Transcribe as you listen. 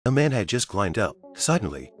A man had just climbed up.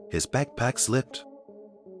 Suddenly, his backpack slipped.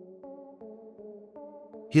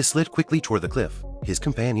 He slid quickly toward the cliff. His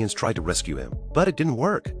companions tried to rescue him, but it didn't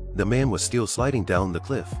work. The man was still sliding down the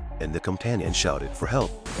cliff, and the companion shouted for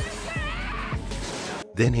help.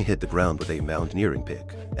 Then he hit the ground with a mountaineering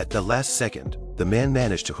pick. At the last second, the man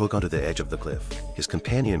managed to hook onto the edge of the cliff. His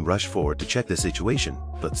companion rushed forward to check the situation,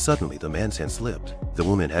 but suddenly the man's hand slipped. The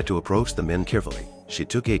woman had to approach the men carefully. She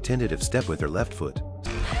took a tentative step with her left foot.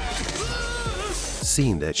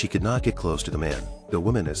 Seeing that she could not get close to the man, the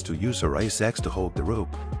woman has to use her ice axe to hold the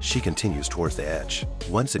rope. She continues towards the edge.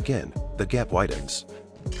 Once again, the gap widens.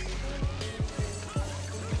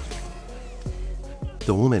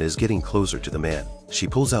 The woman is getting closer to the man. She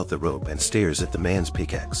pulls out the rope and stares at the man's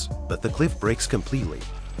pickaxe, but the cliff breaks completely.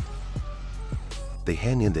 They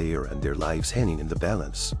hang in the air and their lives hanging in the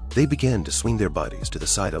balance. They begin to swing their bodies to the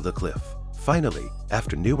side of the cliff. Finally,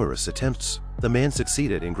 after numerous attempts, the man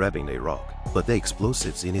succeeded in grabbing a rock, but the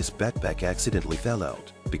explosives in his backpack accidentally fell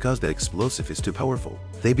out. Because the explosive is too powerful,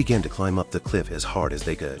 they began to climb up the cliff as hard as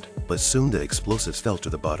they could, but soon the explosives fell to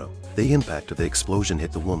the bottom. The impact of the explosion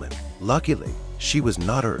hit the woman. Luckily, she was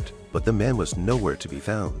not hurt, but the man was nowhere to be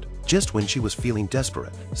found. Just when she was feeling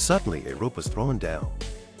desperate, suddenly a rope was thrown down.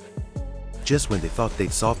 Just when they thought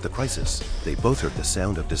they'd solved the crisis, they both heard the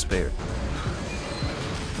sound of despair.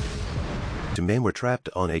 The men were trapped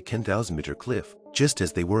on a 10,000-meter cliff. Just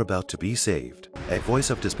as they were about to be saved, a voice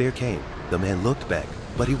of despair came. The man looked back,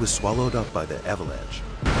 but he was swallowed up by the avalanche.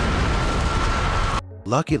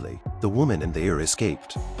 Luckily, the woman in the air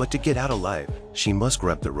escaped, but to get out alive, she must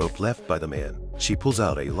grab the rope left by the man. She pulls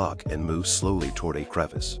out a lock and moves slowly toward a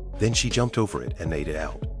crevice. Then she jumped over it and made it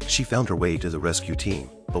out. She found her way to the rescue team,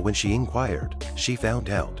 but when she inquired, she found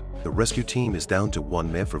out the rescue team is down to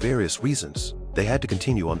one man for various reasons. They had to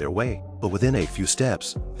continue on their way, but within a few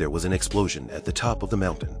steps, there was an explosion at the top of the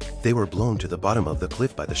mountain. They were blown to the bottom of the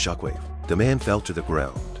cliff by the shockwave. The man fell to the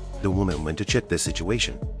ground. The woman went to check the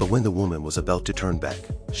situation, but when the woman was about to turn back,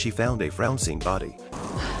 she found a frozen body.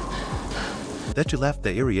 That two left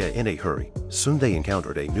the area in a hurry. Soon they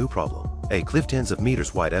encountered a new problem. A cliff tens of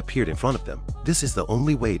meters wide appeared in front of them. This is the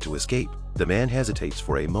only way to escape. The man hesitates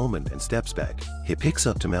for a moment and steps back. He picks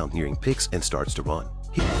up two mountaineering picks and starts to run.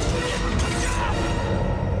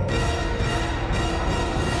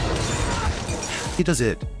 He does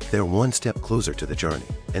it. They're one step closer to the journey,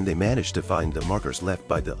 and they manage to find the markers left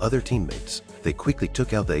by the other teammates. They quickly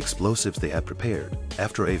took out the explosives they had prepared.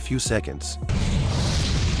 After a few seconds,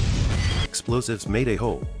 explosives made a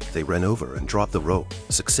hole. They ran over and dropped the rope,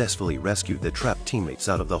 successfully rescued the trapped teammates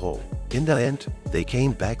out of the hole. In the end, they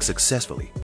came back successfully.